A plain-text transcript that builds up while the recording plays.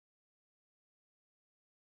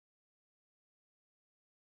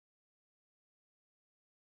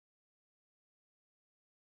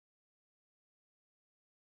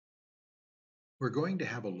We're going to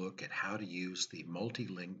have a look at how to use the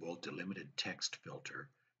multilingual delimited text filter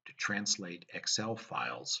to translate Excel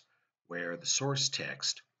files where the source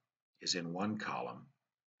text is in one column,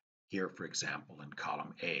 here for example in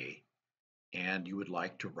column A, and you would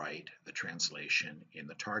like to write the translation in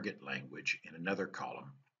the target language in another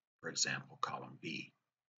column, for example column B.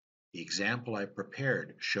 The example I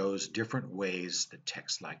prepared shows different ways that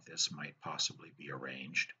text like this might possibly be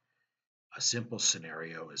arranged. A simple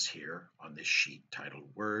scenario is here on this sheet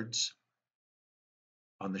titled Words.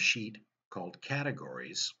 On the sheet called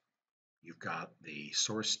Categories, you've got the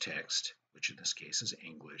source text, which in this case is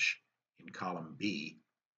English, in column B,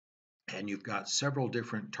 and you've got several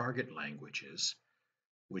different target languages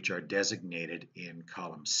which are designated in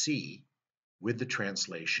column C with the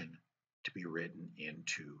translation to be written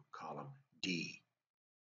into column D.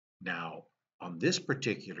 Now, on this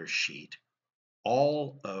particular sheet,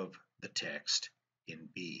 all of the text in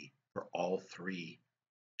B for all three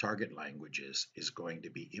target languages is going to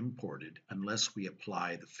be imported unless we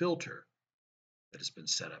apply the filter that has been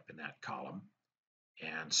set up in that column.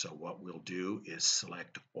 And so what we'll do is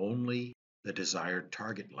select only the desired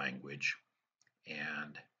target language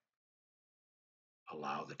and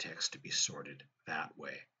allow the text to be sorted that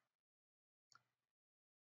way.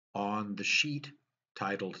 On the sheet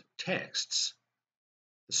titled Texts,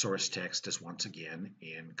 the source text is once again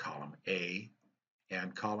in column A,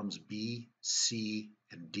 and columns B, C,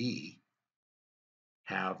 and D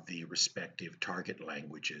have the respective target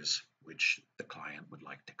languages which the client would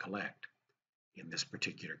like to collect. In this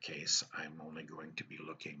particular case, I'm only going to be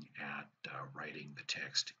looking at writing the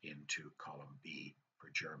text into column B for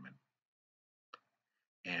German.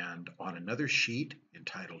 And on another sheet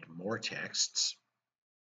entitled More Texts,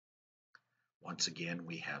 once again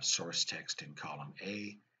we have source text in column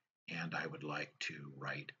A, and I would like to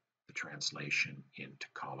write the translation into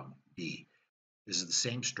column B. This is the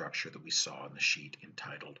same structure that we saw on the sheet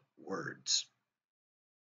entitled Words,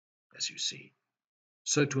 as you see.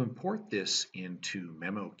 So to import this into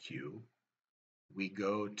memoQ, we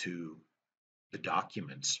go to the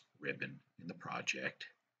Documents ribbon in the project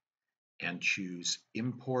and choose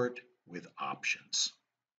Import with Options.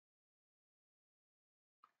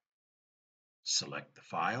 Select the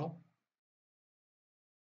file.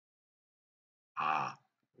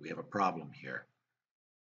 We have a problem here.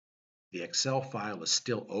 The Excel file is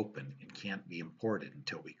still open and can't be imported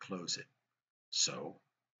until we close it. So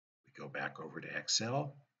we go back over to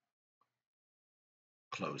Excel,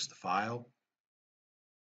 close the file,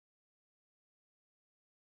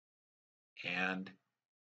 and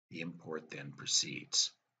the import then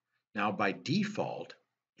proceeds. Now by default,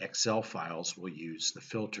 Excel files will use the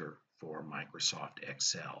filter for Microsoft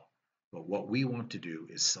Excel, but what we want to do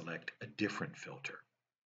is select a different filter.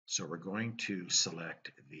 So we're going to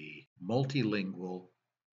select the Multilingual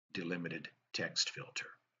Delimited Text filter.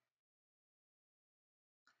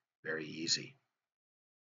 Very easy.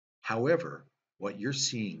 However, what you're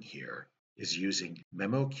seeing here is using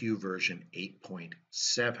memoQ version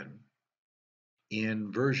 8.7.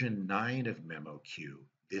 In version 9 of memoQ,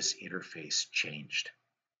 this interface changed.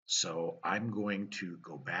 So I'm going to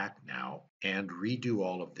go back now and redo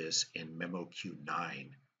all of this in memoQ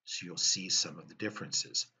 9 so you'll see some of the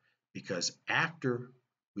differences. Because after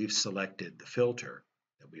we've selected the filter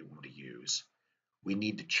that we want to use, we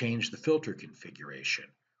need to change the filter configuration,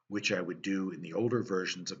 which I would do in the older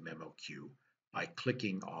versions of memoQ by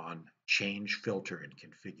clicking on Change Filter and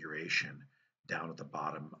Configuration down at the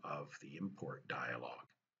bottom of the Import dialog.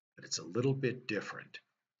 But it's a little bit different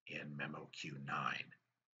in memoQ 9.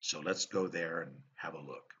 So let's go there and have a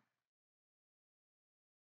look.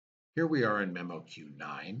 Here we are in memoQ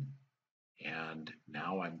 9, and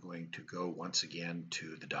now I'm going to go once again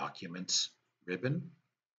to the Documents ribbon,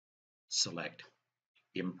 select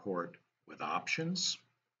Import with Options,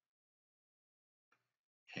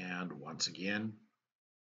 and once again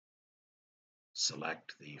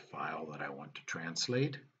select the file that I want to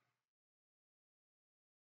translate.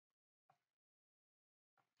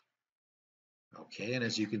 Okay, and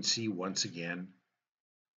as you can see, once again,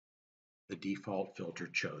 the default filter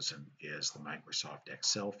chosen is the Microsoft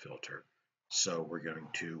Excel filter. So we're going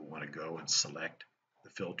to want to go and select the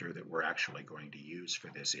filter that we're actually going to use for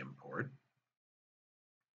this import.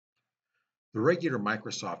 The regular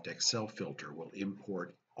Microsoft Excel filter will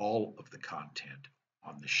import all of the content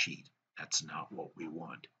on the sheet. That's not what we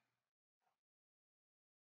want.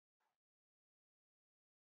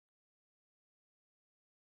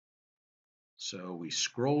 So we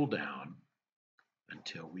scroll down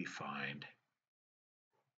until we find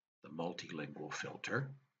the multilingual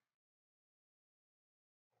filter.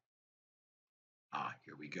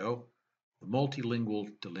 Here we go. the multilingual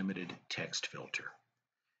delimited text filter.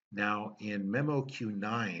 Now in memoQ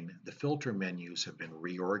 9, the filter menus have been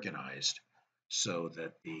reorganized so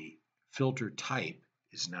that the filter type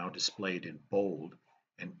is now displayed in bold,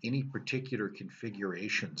 and any particular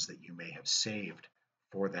configurations that you may have saved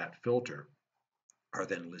for that filter are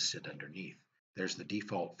then listed underneath. There's the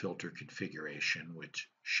default filter configuration, which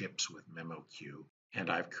ships with memoQ, and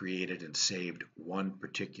I've created and saved one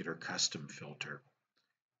particular custom filter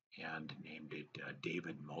and named it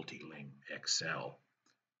David Multilingual Excel.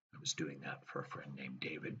 I was doing that for a friend named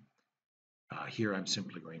David. Here I'm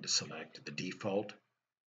simply going to select the default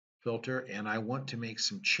filter, and I want to make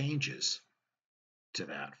some changes to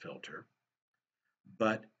that filter.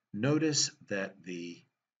 But notice that the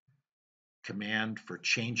command for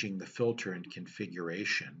changing the filter and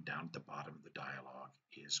configuration down at the bottom of the dialog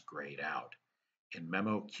is grayed out. In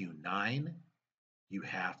memoQ 9, you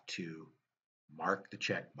have to mark the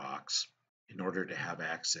checkbox in order to have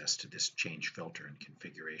access to this change filter and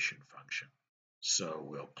configuration function. So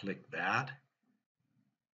we'll click that.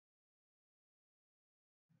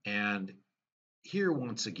 And here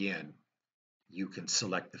once again, you can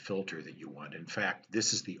select the filter that you want. In fact,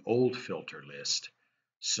 this is the old filter list.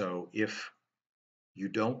 So if you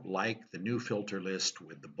don't like the new filter list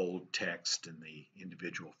with the bold text and the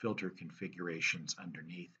individual filter configurations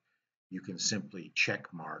underneath, you can simply check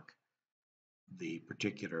mark the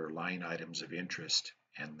particular line items of interest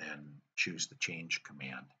and then choose the change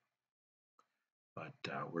command.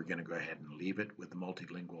 But we're going to go ahead and leave it with the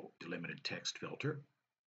multilingual delimited text filter.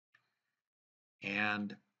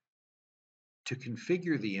 And to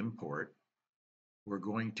configure the import, we're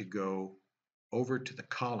going to go over to the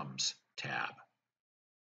Columns tab.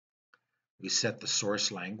 We set the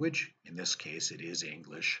source language. In this case, it is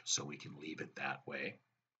English, so we can leave it that way.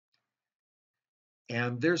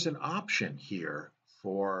 And there's an option here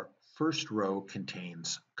for first row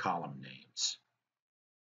contains column names.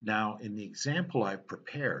 Now, in the example I've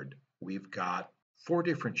prepared, we've got 4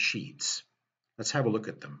 different sheets. Let's have a look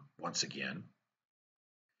at them once again.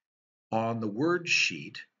 On the Word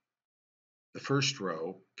sheet, the first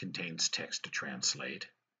row contains text to translate.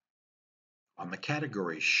 On the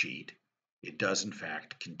Categories sheet, it does in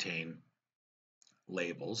fact contain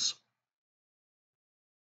labels.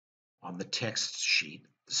 On the Text sheet,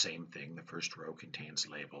 the same thing, the first row contains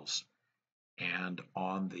labels. And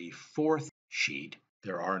on the 4th sheet,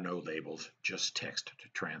 there are no labels, just text to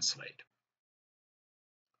translate.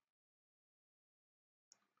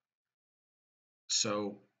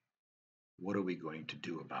 So what are we going to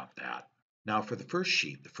do about that? Now for the first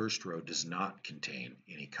sheet, the first row does not contain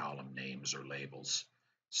any column names or labels,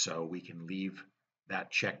 so we can leave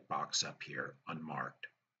that checkbox up here unmarked.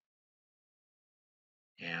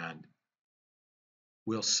 And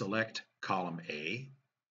we'll select column A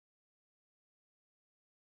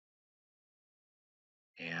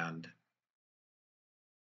and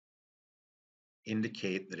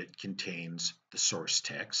indicate that it contains the source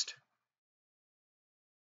text.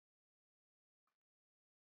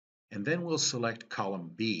 And then we'll select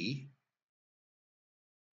column B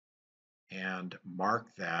and mark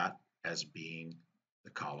that as being the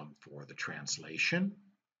column for the translation.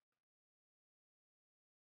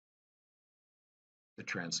 The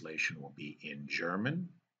translation will be in German,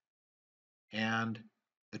 and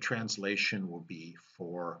the translation will be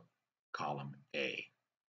for column A.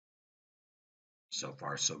 So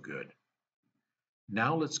far, so good.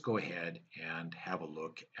 Now let's go ahead and have a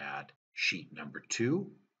look at sheet number 2.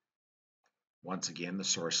 Once again, the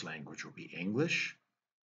source language will be English.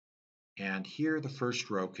 And here the first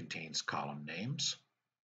row contains column names.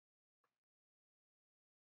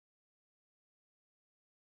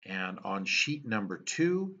 And on sheet number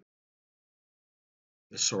 2,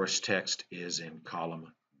 the source text is in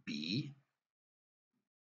column B.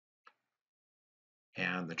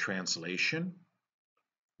 And the translation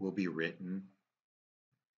will be written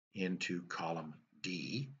into column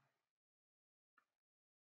D.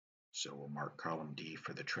 So we'll mark column D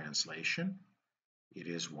for the translation. It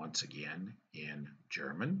is once again in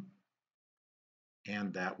German,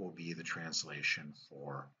 and that will be the translation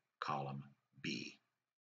for column B.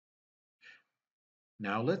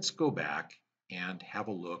 Now let's go back and have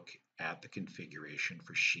a look at the configuration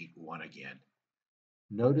for sheet 1 again.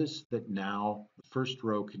 Notice that now the first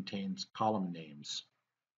row contains column names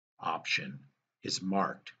option is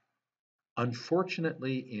marked.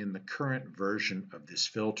 Unfortunately, in the current version of this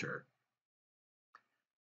filter,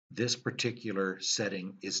 this particular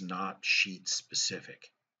setting is not sheet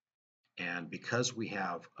specific. And because we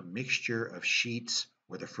have a mixture of sheets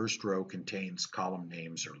where the first row contains column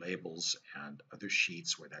names or labels and other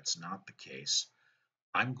sheets where that's not the case,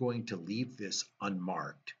 I'm going to leave this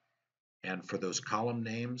unmarked, and for those column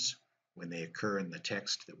names, when they occur in the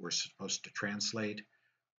text that we're supposed to translate,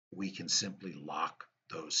 we can simply lock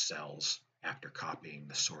those cells after copying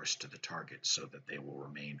the source to the target so that they will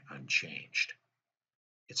remain unchanged.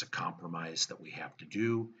 It's a compromise that we have to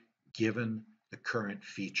do given the current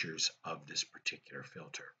features of this particular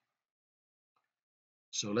filter.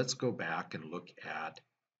 So let's go back and look at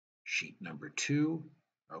sheet number 2.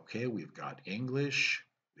 Okay, we've got English,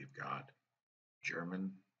 we've got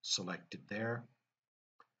German selected there.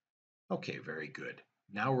 Okay, very good.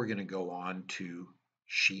 Now we're going to go on to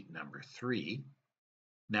sheet number 3.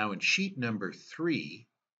 Now in sheet number 3,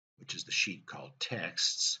 which is the sheet called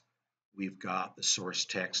Texts, we've got the source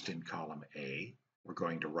text in column A. We're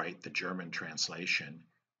going to write the German translation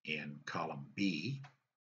in column B.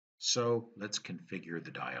 So let's configure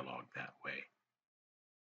the dialog that way.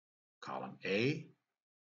 Column A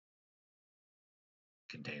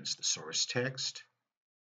contains the source text.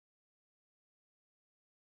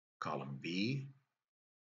 Column B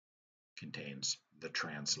contains the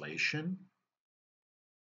translation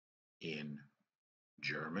in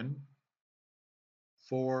German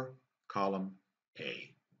for column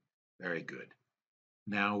A. Very good.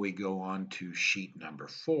 Now we go on to sheet number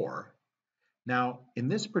 4. Now, in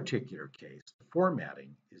this particular case, the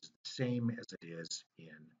formatting is the same as it is in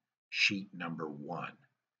sheet number 1.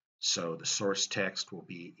 So the source text will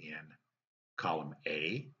be in column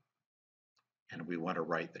A, and we want to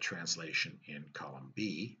write the translation in column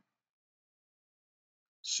B.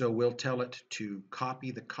 So we'll tell it to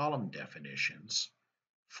copy the column definitions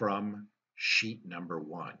from sheet number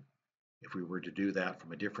 1. If we were to do that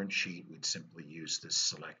from a different sheet, we'd simply use this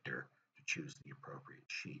selector to choose the appropriate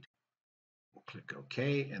sheet. We'll click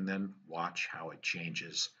OK and then watch how it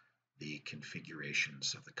changes the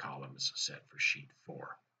configurations of the columns set for sheet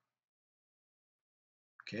 4.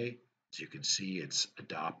 Okay, as you can see, it's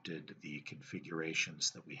adopted the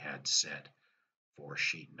configurations that we had set for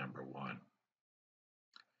sheet number 1.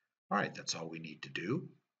 All right, that's all we need to do.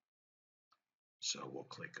 So we'll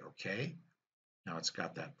click OK. Now it's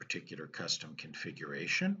got that particular custom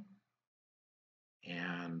configuration,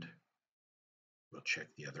 and we'll check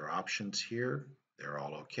the other options here. They're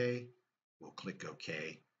all okay. We'll click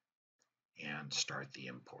OK and start the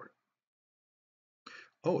import.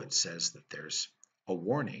 Oh, it says that there's a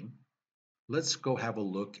warning. Let's go have a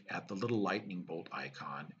look at the little lightning bolt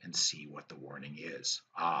icon and see what the warning is.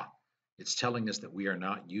 It's telling us that we are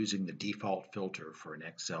not using the default filter for an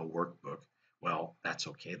Excel workbook. Well, that's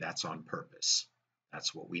okay. That's on purpose.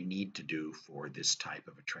 That's what we need to do for this type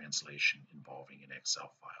of a translation involving an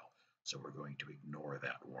Excel file. So we're going to ignore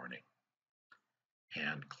that warning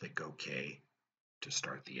and click OK to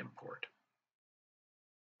start the import.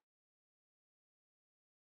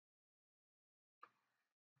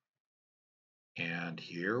 And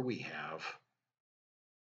here we have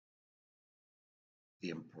the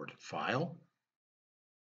imported file.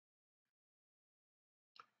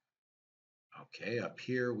 Okay, up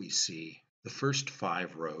here we see the first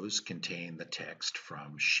 5 rows contain the text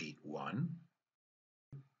from sheet 1.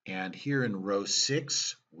 And here in row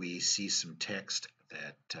 6, we see some text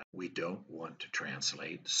that we don't want to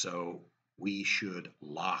translate, so we should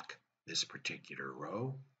lock this particular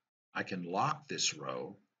row. I can lock this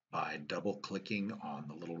row by double-clicking on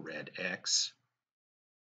the little red X.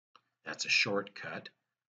 That's a shortcut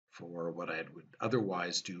for what I would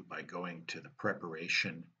otherwise do by going to the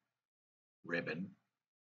preparation ribbon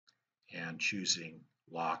and choosing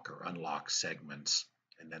lock or unlock segments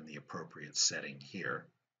and then the appropriate setting here.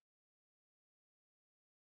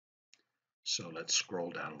 So let's scroll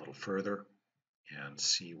down a little further and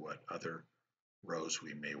see what other rows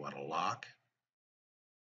we may want to lock.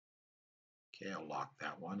 Okay, I'll lock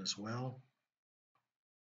that one as well.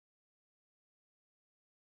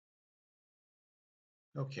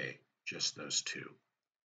 Okay, just those 2.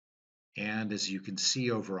 And as you can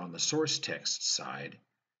see over on the source text side,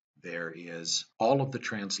 there is all of the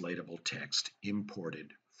translatable text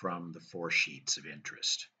imported from the 4 sheets of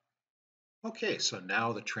interest. Okay, so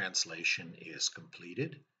now the translation is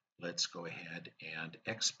completed. Let's go ahead and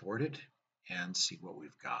export it and see what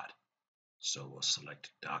we've got. So we'll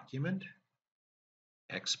select Document,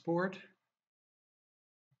 Export,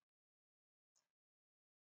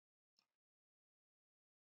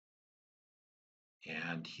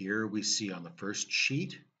 and here we see on the first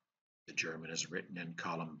sheet, the German is written in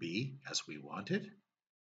column B as we wanted.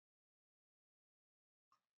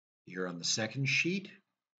 Here on the second sheet,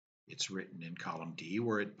 it's written in column D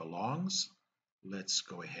where it belongs. Let's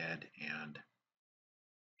go ahead and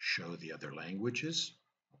show the other languages.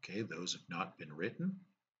 Okay, those have not been written.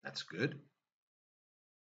 That's good.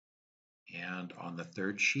 And on the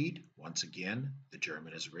third sheet, once again, the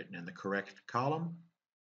German is written in the correct column,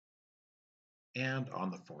 and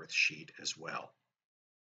on the fourth sheet as well.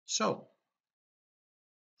 So,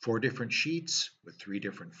 4 different sheets with 3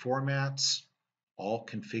 different formats, all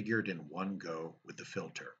configured in one go with the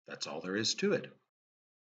filter. That's all there is to it.